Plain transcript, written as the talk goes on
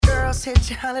Girls hit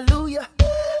you hallelujah.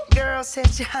 Girls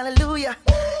hit you hallelujah.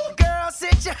 Girls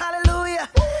hit you hallelujah.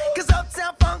 Cause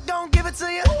Uptown Funk don't give it to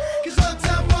you. Cause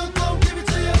Uptown Funk don't give it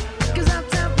to you. Cause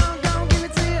Uptown Funk don't give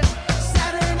it to you.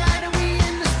 Saturday night and we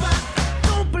in the spot.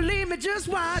 Don't believe me, just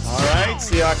watch. All right,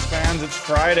 Seahawks fans, it's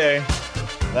Friday.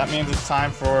 That means it's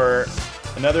time for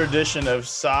another edition of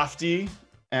Softy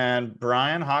and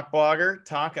Brian, Hawk Blogger,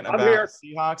 talking about the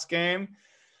Seahawks game.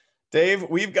 Dave,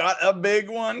 we've got a big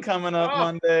one coming up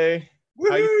Monday. Woo-hoo.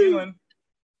 How you feeling?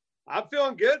 I'm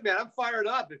feeling good, man. I'm fired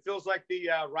up. It feels like the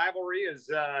rivalry is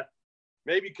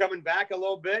maybe coming back a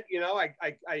little bit. You know,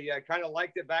 I kind of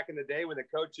liked it back in the day when the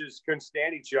coaches couldn't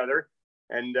stand each other.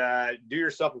 And do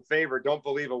yourself a favor. Don't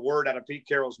believe a word out of Pete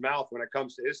Carroll's mouth when it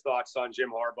comes to his thoughts on Jim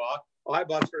Harbaugh. Oh, hi,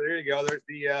 Buster. There you go.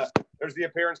 There's the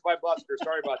appearance by Buster.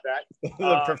 Sorry about that.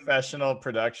 The professional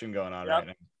production going on right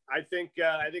now. I think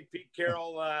Pete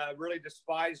Carroll really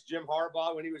despised Jim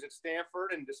Harbaugh when he was at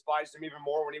Stanford and despised him even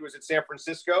more when he was at San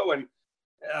Francisco, and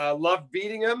loved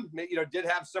beating him. You know, did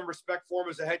have some respect for him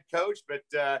as a head coach, but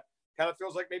kind of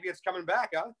feels like maybe it's coming back,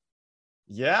 huh?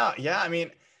 Yeah. I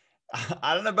mean,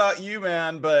 I don't know about you,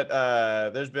 man, but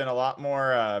there's been a lot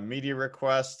more media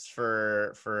requests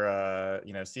for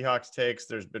Seahawks takes.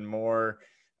 There's been more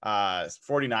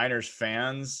 49ers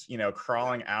fans,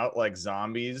 crawling out like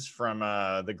zombies from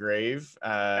the grave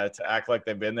to act like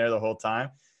they've been there the whole time.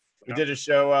 We did a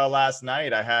show last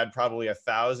night. I had probably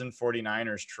 1,000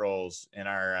 49ers trolls in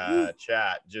our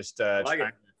chat, just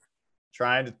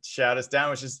trying to shout us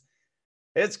down,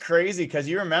 it's crazy because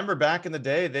you remember back in the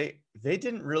day, they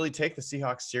didn't really take the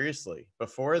Seahawks seriously.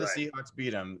 Before the Seahawks beat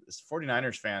them,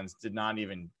 49ers fans did not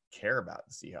even care about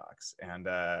the Seahawks, and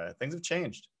things have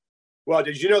changed. Well,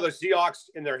 did you know the Seahawks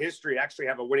in their history actually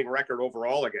have a winning record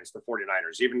overall against the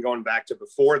 49ers, even going back to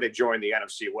before they joined the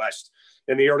NFC West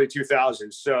in the early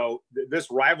 2000s? So this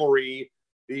rivalry,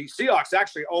 the Seahawks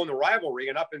actually own the rivalry.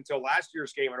 And up until last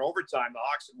year's game in overtime, the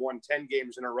Hawks had won 10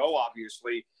 games in a row,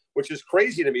 obviously, which is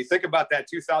crazy to me. Think about that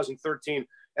 2013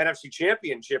 NFC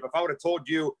Championship. If I would have told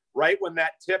you right when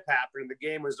that tip happened and the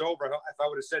game was over, if I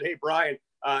would have said, hey, Brian,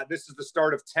 this is the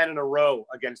start of 10 in a row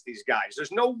against these guys,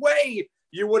 there's no way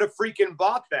you would have freaking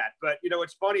bought that. But,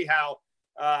 it's funny how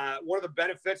one of the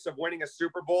benefits of winning a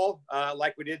Super Bowl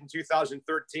like we did in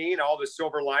 2013, all the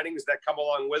silver linings that come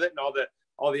along with it and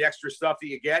all the extra stuff that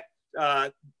you get,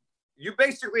 you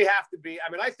basically have to be,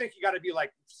 I think you got to be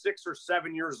like 6 or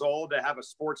 7 years old to have a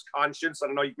sports conscience. I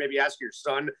don't know, you maybe ask your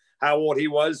son how old he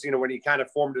was, when he kind of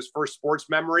formed his first sports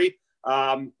memory.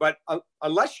 But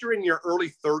unless you're in your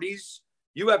early 30s,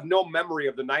 you have no memory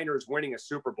of the Niners winning a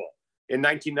Super Bowl in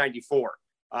 1994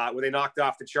 when they knocked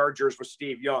off the Chargers with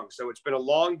Steve Young. So it's been a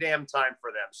long damn time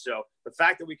for them. So the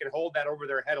fact that we can hold that over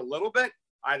their head a little bit,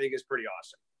 I think is pretty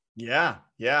awesome. Yeah.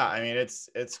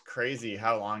 It's crazy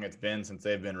how long it's been since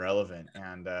they've been relevant.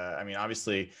 And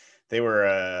obviously they were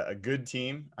a good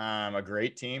team, a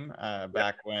great team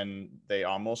back when they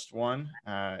almost won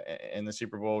in the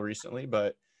Super Bowl recently,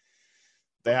 but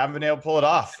they haven't been able to pull it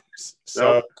off.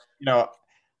 So,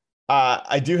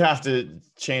 I do have to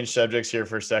change subjects here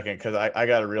for a second because I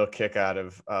got a real kick out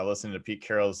of listening to Pete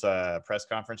Carroll's press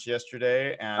conference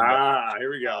yesterday. And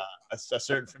here we go. A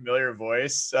certain familiar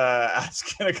voice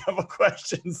asking a couple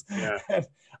questions. Yeah. And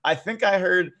I think I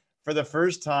heard for the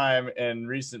first time in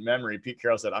recent memory, Pete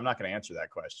Carroll said, I'm not going to answer that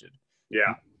question.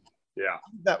 Yeah.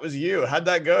 That was you. How'd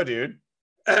that go, dude?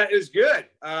 It was good.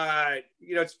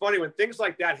 It's funny when things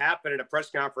like that happen at a press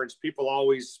conference, people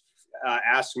always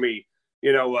ask me,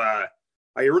 are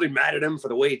you really mad at him for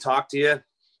the way he talked to you?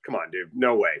 Come on, dude.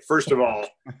 No way. First of all,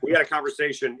 we had a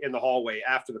conversation in the hallway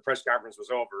after the press conference was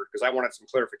over because I wanted some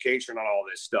clarification on all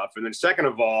this stuff. And then second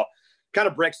of all, kind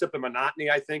of breaks up the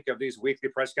monotony, I think, of these weekly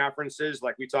press conferences.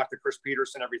 Like we talk to Chris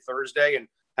Peterson every Thursday and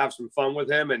have some fun with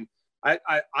him. And I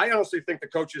honestly think the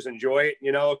coaches enjoy it,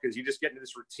 because you just get into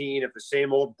this routine of the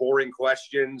same old boring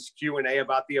questions, Q&A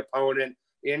about the opponent,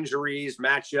 injuries,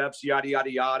 matchups, yada,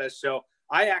 yada, yada. So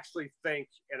I actually think,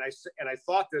 and I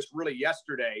thought this really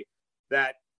yesterday,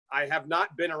 that I have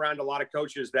not been around a lot of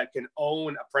coaches that can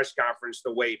own a press conference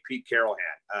the way Pete Carroll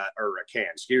can.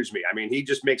 He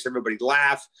just makes everybody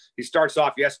laugh. He starts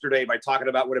off yesterday by talking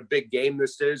about what a big game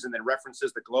this is, and then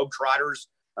references the Globetrotters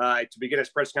to begin his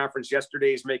press conference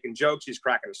yesterday. He's making jokes. He's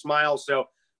cracking a smile. So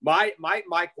my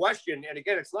question, and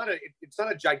again, it's not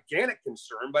a gigantic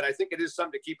concern, but I think it is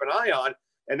something to keep an eye on.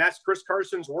 And that's Chris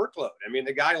Carson's workload.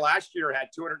 The guy last year had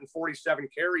 247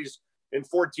 carries in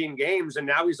 14 games, and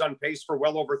now he's on pace for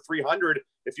well over 300.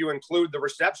 If you include the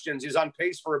receptions, he's on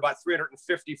pace for about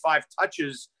 355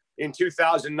 touches in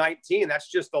 2019. That's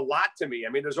just a lot to me. I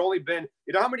mean, there's only been,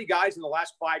 you know how many guys in the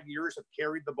last 5 years have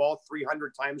carried the ball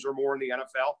 300 times or more in the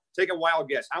NFL? Take a wild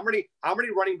guess. How many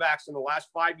running backs in the last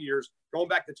 5 years, going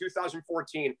back to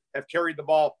 2014, have carried the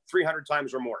ball 300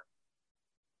 times or more?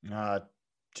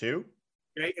 2.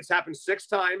 Okay, it's happened 6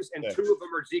 times, and 6. 2 of them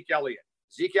are Zeke Elliott.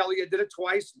 Zeke Elliott did it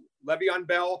twice. Le'Veon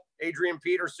Bell, Adrian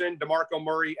Peterson, DeMarco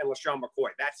Murray, and LaShawn McCoy.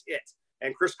 That's it.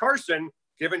 And Chris Carson,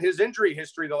 given his injury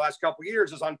history the last couple of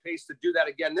years, is on pace to do that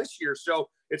again this year. So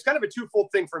it's kind of a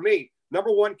twofold thing for me.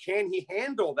 Number one, can he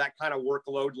handle that kind of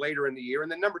workload later in the year?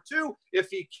 And then number two, if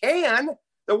he can,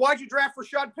 then why'd you draft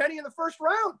Rashad Penny in the first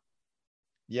round?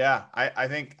 Yeah, I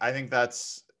think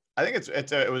it's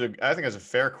a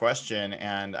fair question,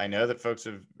 and I know that folks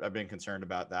have been concerned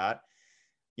about that.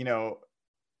 You know,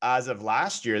 as of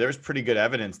last year, there was pretty good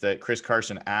evidence that Chris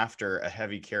Carson, after a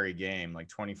heavy carry game, like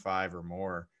 25 or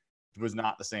more, was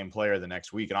not the same player the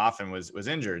next week and often was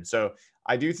injured. So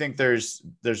I do think there's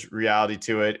reality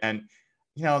to it. And,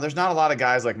 you know, there's not a lot of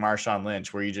guys like Marshawn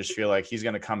Lynch where you just feel like he's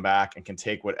going to come back and can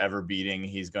take whatever beating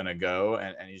he's going to go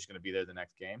and he's going to be there the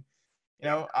next game. You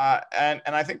know, and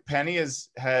I think Penny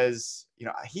has, you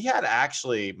know, he had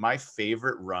actually my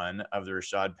favorite run of the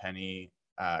Rashad Penny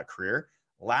career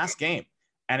last game.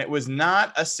 And it was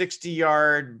not a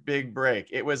 60-yard big break.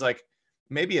 It was like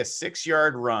maybe a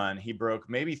 6-yard run. He broke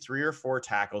maybe 3 or 4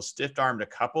 tackles, stiff-armed a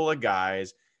couple of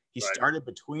guys. He started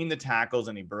between the tackles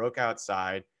and he broke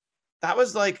outside.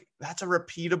 That's a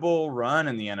repeatable run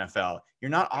in the NFL. You're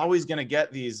not always going to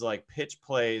get these like pitch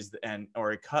plays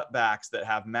or cutbacks that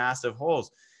have massive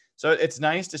holes. So it's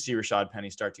nice to see Rashad Penny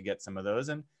start to get some of those.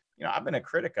 And, you know, I've been a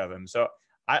critic of him. So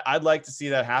I'd like to see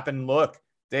that happen. Look,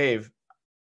 Dave,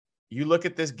 you look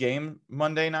at this game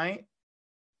Monday night,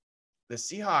 the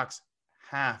Seahawks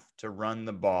have to run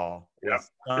the ball with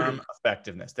some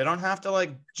effectiveness. They don't have to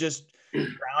like just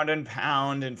ground and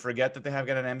pound and forget that they have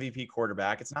got an MVP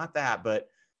quarterback. It's not that, but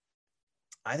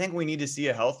I think we need to see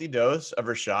a healthy dose of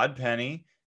Rashad Penny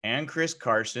and Chris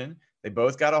Carson. They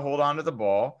both got to hold on to the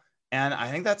ball. And I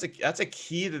think that's a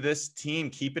key to this team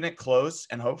keeping it close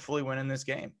and hopefully winning this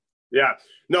game. Yeah.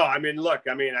 No, I mean, look,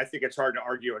 I think it's hard to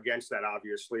argue against that,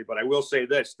 obviously, but I will say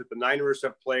this, that the Niners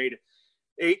have played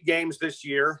 8 games this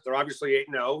year. They're obviously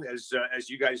 8-0, as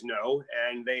you guys know,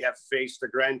 and they have faced a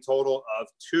grand total of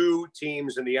 2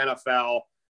 teams in the NFL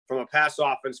from a pass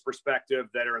offense perspective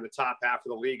that are in the top half of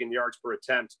the league in yards per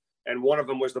attempt. And one of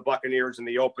them was the Buccaneers in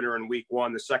the opener in week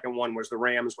 1. The second one was the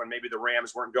Rams, when maybe the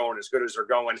Rams weren't going as good as they're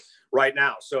going right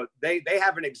now. So they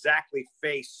haven't exactly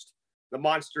faced the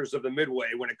monsters of the Midway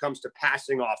when it comes to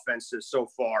passing offenses so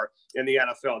far in the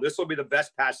NFL. This will be the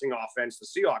best passing offense. The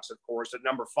Seahawks, of course, at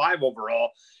number 5 overall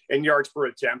in yards per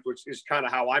attempt, which is kind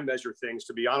of how I measure things,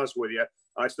 to be honest with you.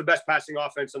 It's the best passing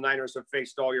offense the Niners have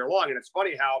faced all year long. And it's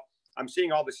funny how I'm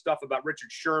seeing all this stuff about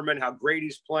Richard Sherman, how great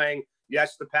he's playing.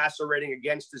 Yes, the passer rating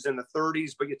against is in the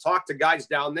 30s, but you talk to guys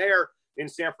down there in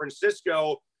San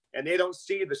Francisco, and they don't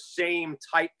see the same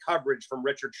tight coverage from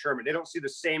Richard Sherman. They don't see the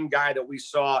same guy that we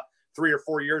saw 3 or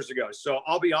 4 years ago. So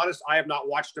I'll be honest, I have not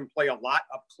watched him play a lot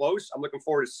up close. I'm looking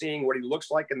forward to seeing what he looks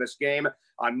like in this game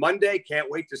on Monday. Can't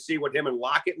wait to see what him and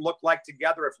Lockett look like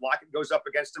together if Lockett goes up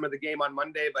against him in the game on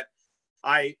Monday. But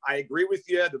I agree with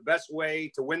you. The best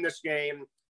way to win this game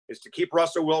is to keep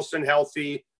Russell Wilson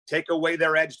healthy, take away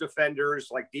their edge defenders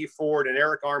like Dee Ford and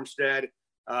Eric Armstead,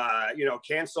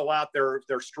 cancel out their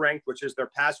strength, which is their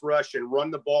pass rush, and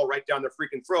run the ball right down their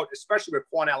freaking throat, especially with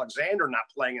Quan Alexander not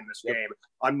playing in this game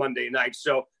on Monday night.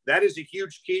 So that is a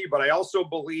huge key, but I also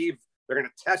believe they're going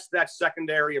to test that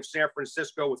secondary of San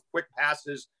Francisco with quick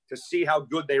passes to see how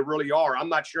good they really are. I'm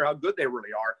not sure how good they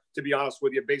really are, to be honest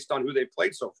with you, based on who they've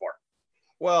played so far.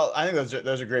 Well, I think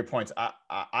those are great points.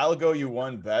 I'll go you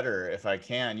one better if I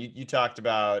can. You talked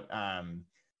about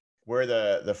where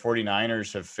the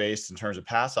 49ers have faced in terms of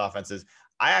pass offenses.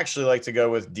 I actually like to go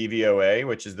with DVOA,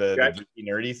 which is the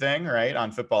nerdy thing, right,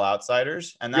 on Football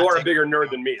Outsiders. And you are a bigger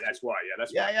nerd than me. That's why.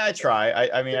 Yeah, I try.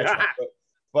 I try.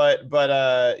 But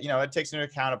it takes into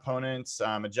account opponents,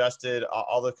 adjusted,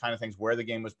 all the kind of things, where the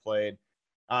game was played.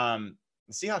 The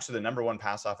Seahawks are the number 1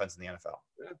 pass offense in the NFL.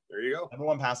 Yeah, there you go. Number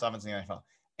 1 pass offense in the NFL.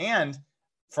 And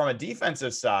from a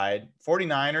defensive side,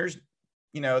 49ers,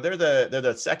 they're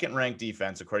the second ranked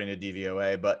defense according to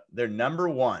DVOA, but they're number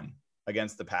 1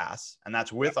 against the pass, and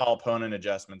that's with all opponent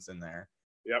adjustments in there.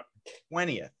 Yep.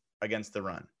 20th against the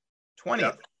run. 20th.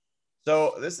 Yep.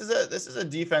 So this is a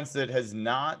defense that has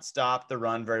not stopped the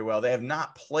run very well. They have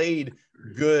not played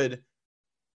good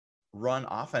run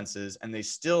offenses, and they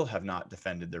still have not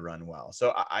defended the run well.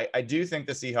 So I do think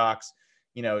the Seahawks,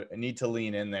 need to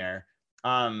lean in there.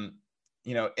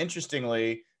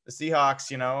 Interestingly, the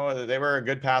Seahawks, they were a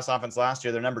good pass offense last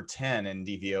year. They're number 10 in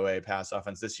DVOA pass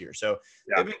offense this year. So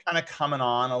they've been kind of coming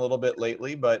on a little bit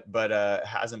lately, but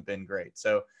hasn't been great.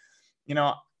 So,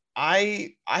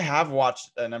 I have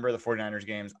watched a number of the 49ers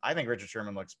games. I think Richard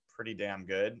Sherman looks pretty damn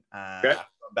good.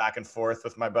 Back and forth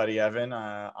with my buddy Evan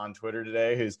on Twitter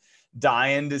today, who's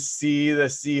dying to see the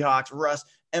Seahawks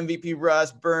MVP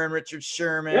Russ burn Richard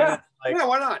Sherman. Yeah,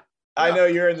 why not? Yeah. I know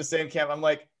you're in the same camp. I'm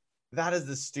like, that is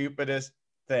the stupidest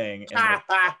thing. If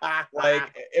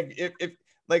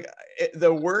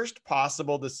the worst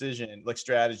possible decision, like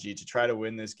strategy to try to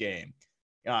win this game.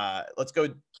 Let's go,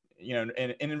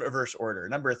 in reverse order.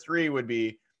 Number 3 would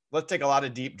be, let's take a lot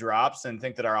of deep drops and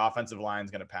think that our offensive line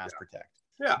is going to pass protect.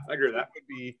 Yeah, I agree with that. Would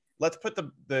be, let's put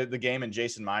the game in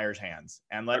Jason Myers' hands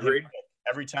and let him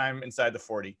every time inside the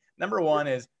 40. Number 1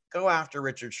 is go after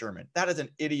Richard Sherman. That is an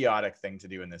idiotic thing to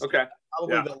do in this game.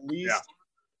 Probably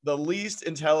the least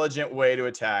intelligent way to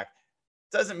attack.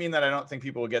 Doesn't mean that I don't think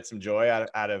people will get some joy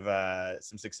out of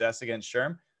some success against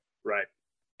Sherm. Right.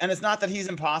 And it's not that he's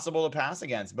impossible to pass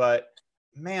against, but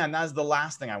man, that is the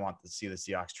last thing I want to see the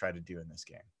Seahawks try to do in this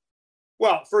game.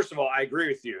 Well, first of all, I agree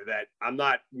with you that I'm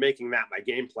not making that my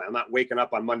game plan. I'm not waking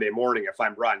up on Monday morning if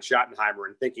I'm Brian Schottenheimer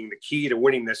and thinking the key to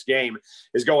winning this game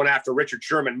is going after Richard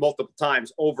Sherman multiple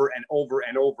times over and over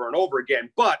and over and over again.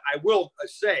 But I will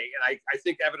say, and I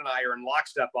think Evan and I are in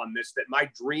lockstep on this, that my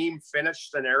dream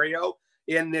finish scenario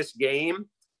in this game,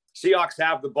 Seahawks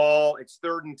have the ball. It's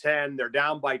 3rd and 10. They're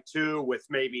down by 2 with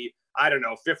maybe,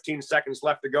 15 seconds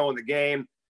left to go in the game.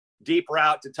 Deep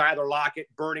route to Tyler Lockett,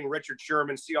 burning Richard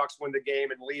Sherman. Seahawks win the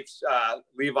game and leaves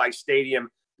Levi Stadium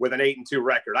with an 8-2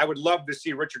 record. I would love to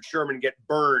see Richard Sherman get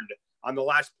burned on the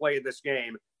last play of this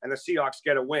game and the Seahawks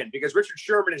get a win, because Richard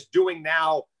Sherman is doing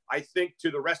now, I think, to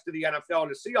the rest of the NFL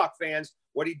and the Seahawks fans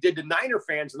what he did to Niner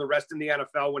fans and the rest of the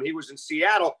NFL when he was in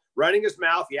Seattle, running his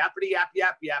mouth, yappity, yap,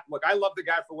 yap, yap. Look, I love the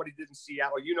guy for what he did in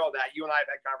Seattle. You know that. You and I have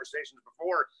had conversations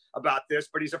before about this,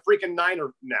 but he's a freaking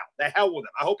Niner now. The hell with him.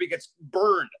 I hope he gets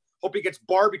burned. Hope he gets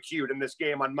barbecued in this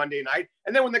game on Monday night.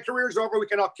 And then when the career's over, we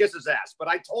can all kiss his ass. But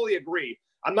I totally agree.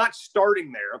 I'm not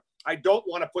starting there. I don't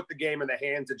want to put the game in the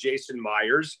hands of Jason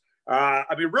Myers.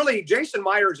 Really, Jason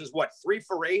Myers is 3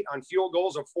 for 8 on field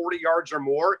goals of 40 yards or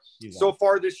more so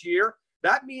far this year.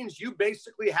 That means you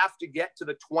basically have to get to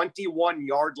the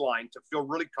 21-yard line to feel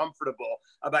really comfortable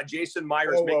about Jason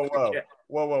Myers making the kick.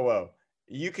 Whoa.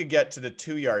 You could get to the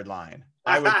 2-yard line.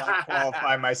 I would not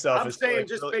qualify myself. I'm saying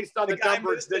just based on the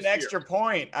numbers this year. An extra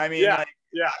point. I mean, I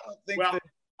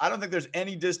don't think there's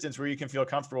any distance where you can feel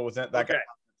comfortable with that kind of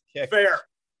kick. Fair.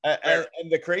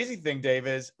 And the crazy thing, Dave,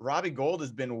 is Robbie Gould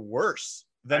has been worse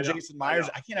than Jason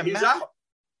Myers. I can't imagine. He's out.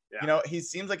 Yeah. He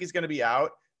seems like he's going to be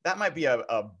out. That might be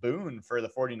a boon for the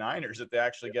 49ers if they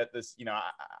actually get this.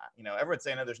 Everyone's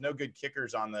saying there's no good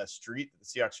kickers on the street that the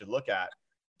Seahawks should look at.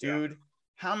 Dude,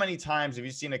 how many times have you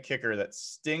seen a kicker that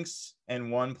stinks in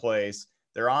one place?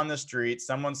 They're on the street,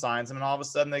 someone signs them, and all of a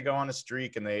sudden they go on a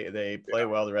streak and they play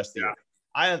well the rest of the year.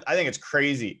 I think it's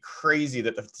crazy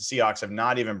that the Seahawks have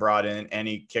not even brought in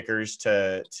any kickers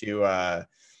to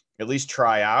at least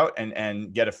try out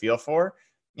and get a feel for.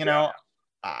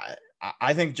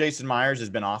 I think Jason Myers has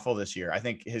been awful this year. I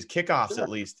think his kickoffs at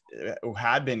least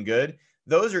had been good.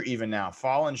 Those are even now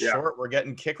fallen short. We're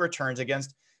getting kick returns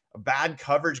against a bad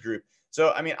coverage group.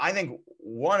 So, I think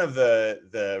one of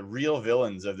the real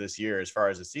villains of this year, as far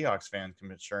as the Seahawks fan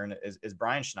concerned, is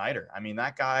Brian Schneider.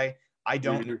 That guy, I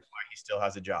don't know why he still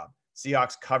has a job.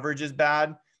 Seahawks coverage is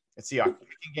bad. The Seahawks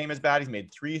kicking game is bad. He's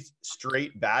made 3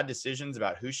 straight bad decisions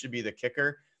about who should be the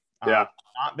kicker. Not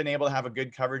been able to have a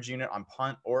good coverage unit on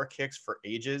punt or kicks for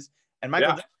ages. And Michael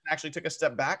Jackson actually took a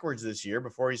step backwards this year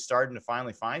before he's starting to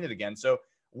finally find it again. So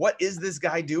what is this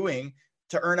guy doing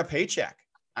to earn a paycheck?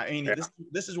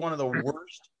 This is one of the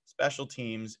worst special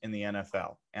teams in the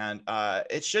NFL, and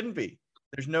it shouldn't be.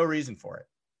 There's no reason for it.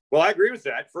 Well, I agree with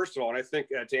that, first of all. And I think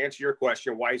to answer your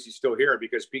question, why is he still here?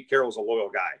 Because Pete Carroll's a loyal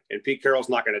guy. And Pete Carroll's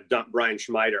not going to dump Brian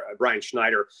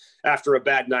Schneider after a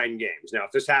bad 9 games. Now,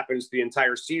 if this happens the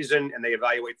entire season and they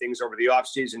evaluate things over the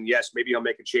offseason, yes, maybe he'll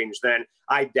make a change then.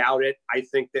 I doubt it. I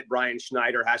think that Brian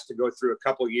Schneider has to go through a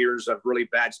couple years of really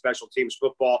bad special teams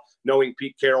football, knowing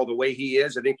Pete Carroll the way he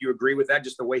is. I think you agree with that,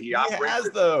 just the way he operates.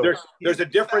 There's a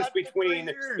difference between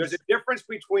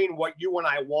what you and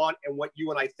I want and what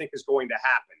you and I think is going to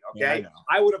happen. Okay.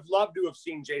 I would have loved to have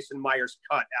seen Jason Myers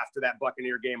cut after that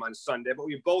Buccaneer game on Sunday, but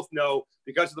we both know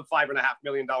because of the $5.5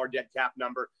 million dead cap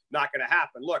number, not going to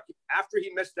happen. Look, after he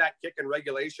missed that kick in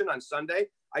regulation on Sunday,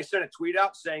 I sent a tweet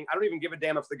out saying, I don't even give a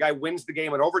damn if the guy wins the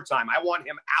game in overtime. I want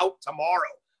him out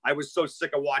tomorrow. I was so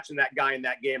sick of watching that guy in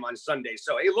that game on Sunday.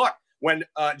 So, hey, look, When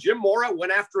Jim Mora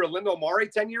went after Alindo Mari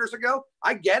 10 years ago,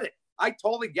 I get it. I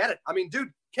totally get it. I mean, dude,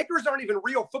 kickers aren't even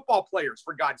real football players,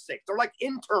 for God's sake. They're like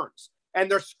interns, and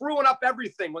they're screwing up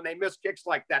everything when they miss kicks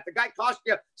like that. The guy cost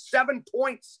you 7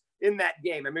 points in that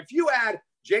game. I mean, if you add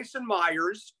Jason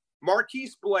Myers,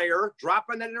 Marquise Blair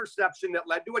dropping an interception that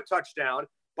led to a touchdown,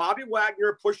 Bobby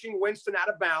Wagner pushing Winston out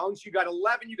of bounds, you got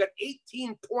 11, you got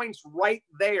 18 points right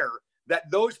there that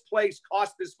those plays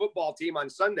cost this football team on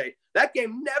Sunday. That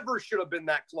game never should have been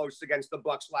that close against the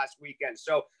Bucs last weekend.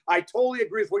 So I totally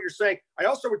agree with what you're saying. I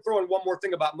also would throw in one more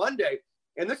thing about Monday,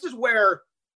 and this is where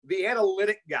the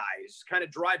analytic guys kind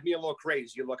of drive me a little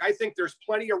crazy. Look, I think there's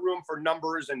plenty of room for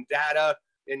numbers and data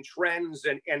and trends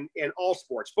and all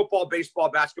sports, football, baseball,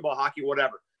 basketball, hockey,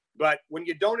 whatever. But when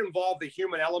you don't involve the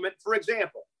human element, for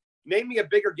example, name me a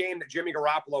bigger game that Jimmy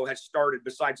Garoppolo has started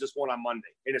besides this one on Monday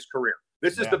in his career.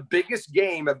 This is the biggest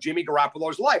game of Jimmy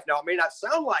Garoppolo's life. Now, it may not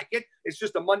sound like it. It's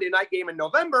just a Monday night game in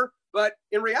November. But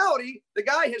in reality, the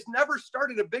guy has never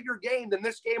started a bigger game than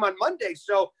this game on Monday.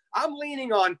 So I'm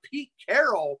leaning on Pete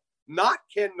Carroll, not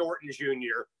Ken Norton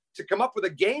Jr., to come up with a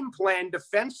game plan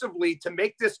defensively to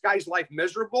make this guy's life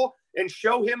miserable and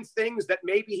show him things that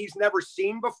maybe he's never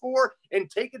seen before,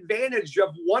 and take advantage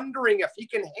of wondering if he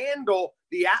can handle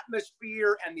the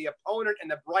atmosphere and the opponent and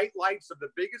the bright lights of the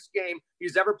biggest game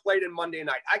he's ever played in Monday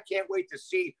night. I can't wait to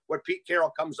see what Pete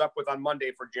Carroll comes up with on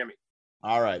Monday for Jimmy.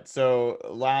 All right. So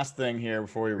last thing here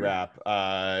before we wrap,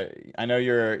 I know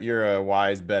you're a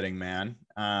wise betting man.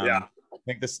 Yeah. I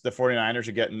think the 49ers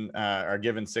are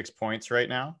given 6 points right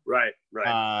now. Right.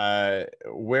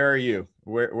 Where are you?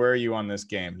 Where are you on this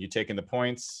game? You taking the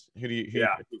points? Who do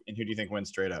you think wins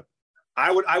straight up?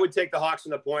 I would take the Hawks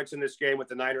and the points in this game with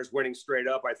the Niners winning straight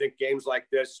up. I think games like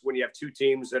this, when you have two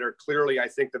teams that are clearly, I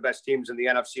think, the best teams in the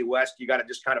NFC West, you got to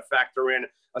just kind of factor in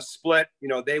a split. You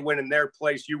know, they win in their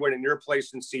place, you win in your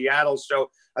place in Seattle. So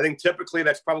I think typically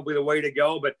that's probably the way to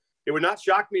go. But it would not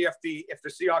shock me if the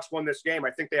Seahawks won this game. I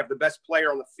think they have the best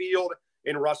player on the field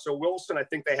in Russell Wilson. I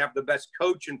think they have the best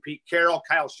coach in Pete Carroll.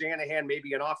 Kyle Shanahan,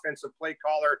 maybe an offensive play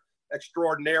caller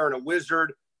extraordinaire and a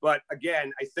wizard. But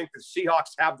again, I think the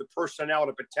Seahawks have the personnel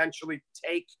to potentially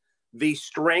take the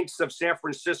strengths of San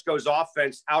Francisco's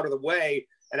offense out of the way.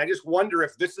 And I just wonder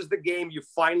if this is the game you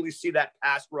finally see that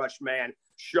pass rush man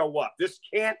show up. This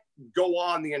can't go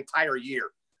on the entire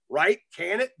year, right?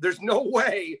 Can it? There's no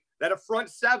way that a front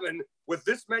seven with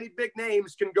this many big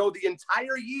names can go the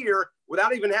entire year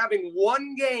without even having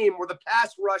one game where the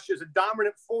pass rush is a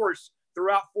dominant force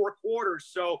throughout 4 quarters.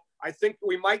 So I think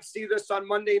we might see this on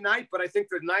Monday night, but I think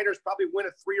the Niners probably win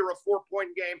a 3 or a 4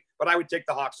 point game, but I would take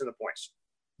the Hawks and the points.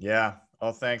 Yeah.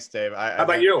 Oh, thanks, Dave. How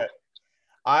about you?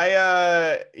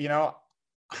 Again, you know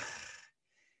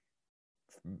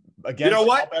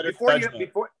what?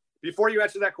 Before you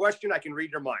answer that question, I can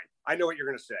read your mind. I know what you're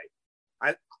going to say.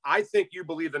 I think you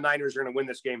believe the Niners are going to win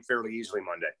this game fairly easily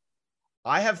Monday.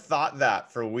 I have thought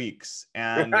that for weeks,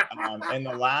 and in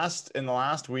the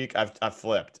last week, I've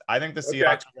flipped. I think the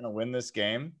Seahawks are going to win this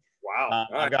game. Wow!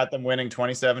 I got them winning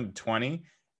 27-20,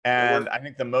 and I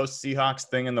think the most Seahawks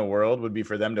thing in the world would be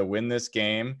for them to win this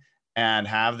game and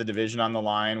have the division on the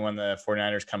line when the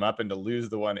 49ers come up, and to lose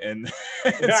the one in.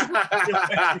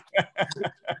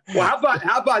 Well,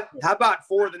 how about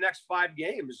 4 of the next 5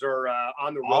 games are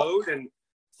on the road and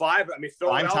 5? I mean,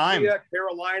 Philadelphia,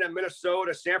 Carolina,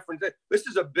 Minnesota, San Francisco. This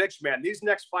is a bitch, man. These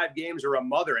next 5 games are a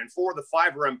mother, and 4 of the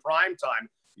 5 are in prime time.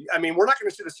 I mean, we're not going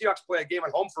to see the Seahawks play a game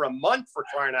at home for a month, for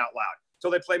crying out loud,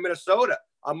 until they play Minnesota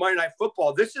on Monday Night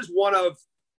Football. This is one of,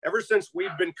 ever since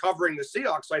we've been covering the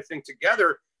Seahawks, I think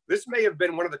together, this may have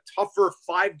been one of the tougher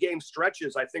 5-game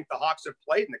stretches I think the Hawks have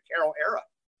played in the Carroll era.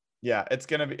 Yeah, it's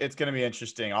gonna be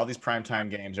interesting. All these primetime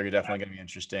games are definitely gonna be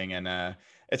interesting, and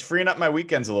it's freeing up my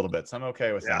weekends a little bit, so I'm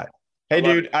okay with that. Hey,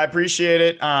 dude, I appreciate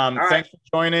it. Thanks for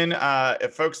joining.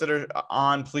 If folks that are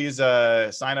on, please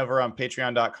sign over on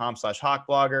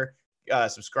patreon.com/hawkblogger.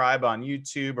 Subscribe on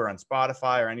YouTube or on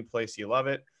Spotify or any place you love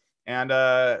it. And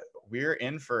we're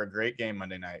in for a great game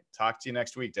Monday night. Talk to you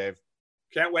next week, Dave.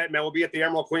 Can't wait, man. We'll be at the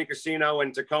Emerald Queen Casino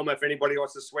in Tacoma if anybody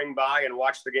wants to swing by and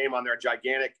watch the game on their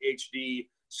gigantic HD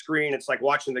screen. It's like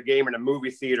watching the game in a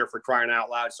movie theater, for crying out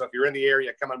loud. So if you're in the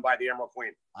area, come on by the Emerald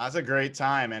Queen. That's a great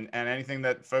time. And anything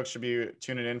that folks should be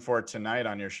tuning in for tonight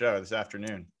on your show this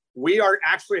afternoon. We are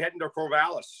actually heading to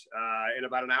Corvallis in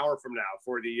about an hour from now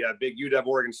for the big UW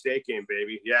Oregon State game,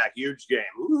 baby. Yeah, huge game.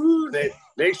 Ooh, the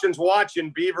nation's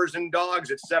watching Beavers and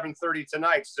Dogs at 7:30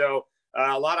 tonight. So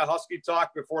a lot of Husky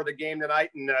talk before the game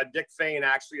tonight. And Dick Fain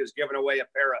actually is giving away a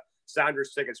pair of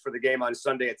Sounders tickets for the game on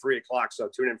Sunday at 3:00. So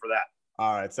tune in for that.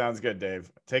 All right. Sounds good,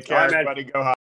 Dave. Take care, everybody. Go Hawks.